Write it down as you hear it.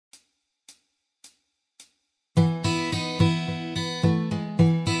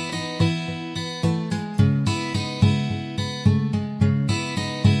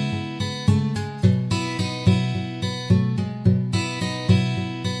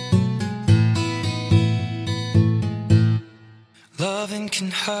can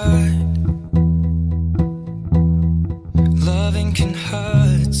hurt. Loving can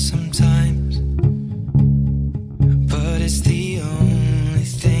hurt sometimes, but it's the only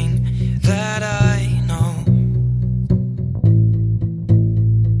thing that I know.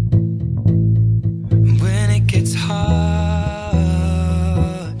 When it gets hard,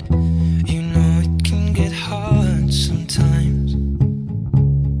 you know it can get hard sometimes.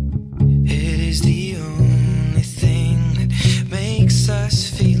 It is the only thing that makes us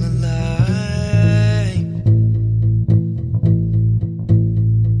feel alive.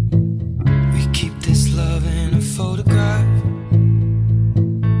 We keep this love in a photograph.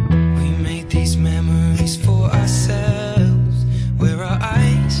 We made these memories for ourselves, where our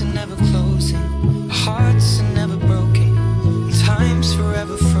eyes are never closing, our hearts are never broken, and time's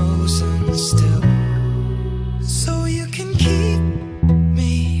forever frozen still. So you can keep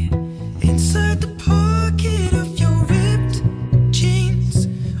me inside the pocket of your ripped jeans,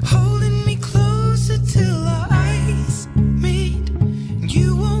 holding me closer till our eyes meet, and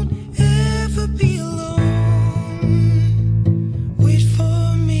you won't ever be alone. Wait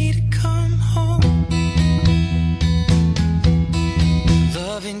for me to come home.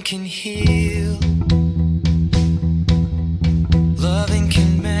 Loving can heal, loving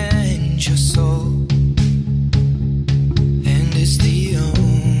can mend your soul, and it's the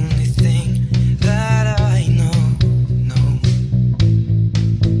only thing that I know.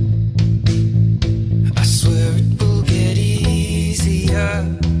 I swear it will get easier.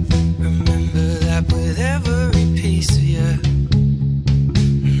 Remember that with every piece of you.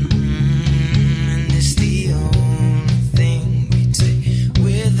 And it's the only thing we take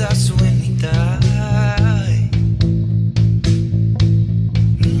with us when we die.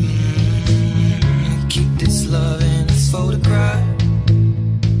 Keep this love in a photograph.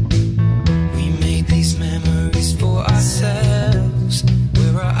 We made these memories for ourselves,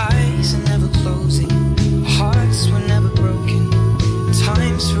 where our eyes are never closing, our hearts were never broken,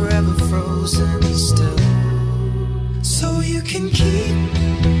 time's forever frozen still. So you can keep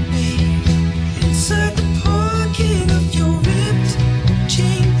me inside the pocket of your ripped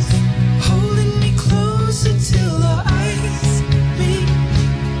jeans, holding me closer till our eyes meet.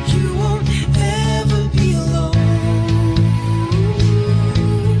 You won't ever be alone.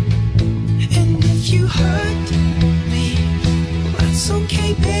 And if you hurt me, well, that's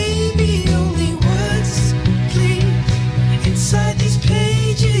okay, baby. Only words bleed inside these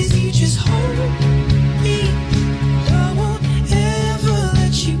pages. You just hold me. I won't ever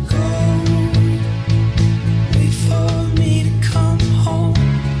let you go. Wait for me to come home.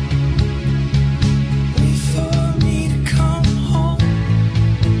 Wait for me to come home.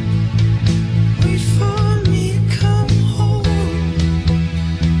 Wait for me to come home.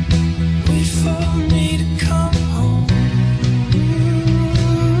 Wait for me to come home.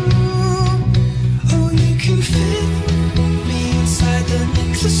 Oh, you can fit me inside the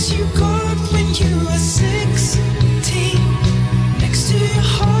necklace you got when you were 16, next to your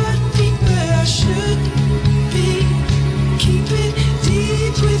heartbeat where I should be. Keep it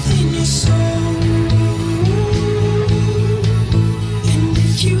deep within your soul. And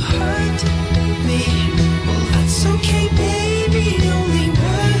if you hurt me, well, that's okay, baby. Only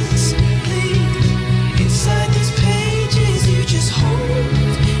words bleed inside these pages. You just hold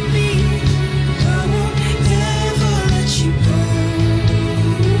me. I won't ever let you go.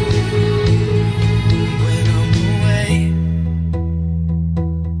 When I'm away,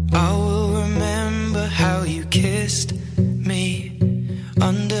 I will remember how you kissed me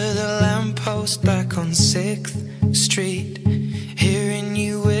under the lamppost back on 6th Street, hearing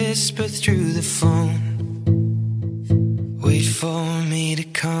you whisper through the phone. Wait for me to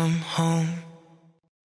come home.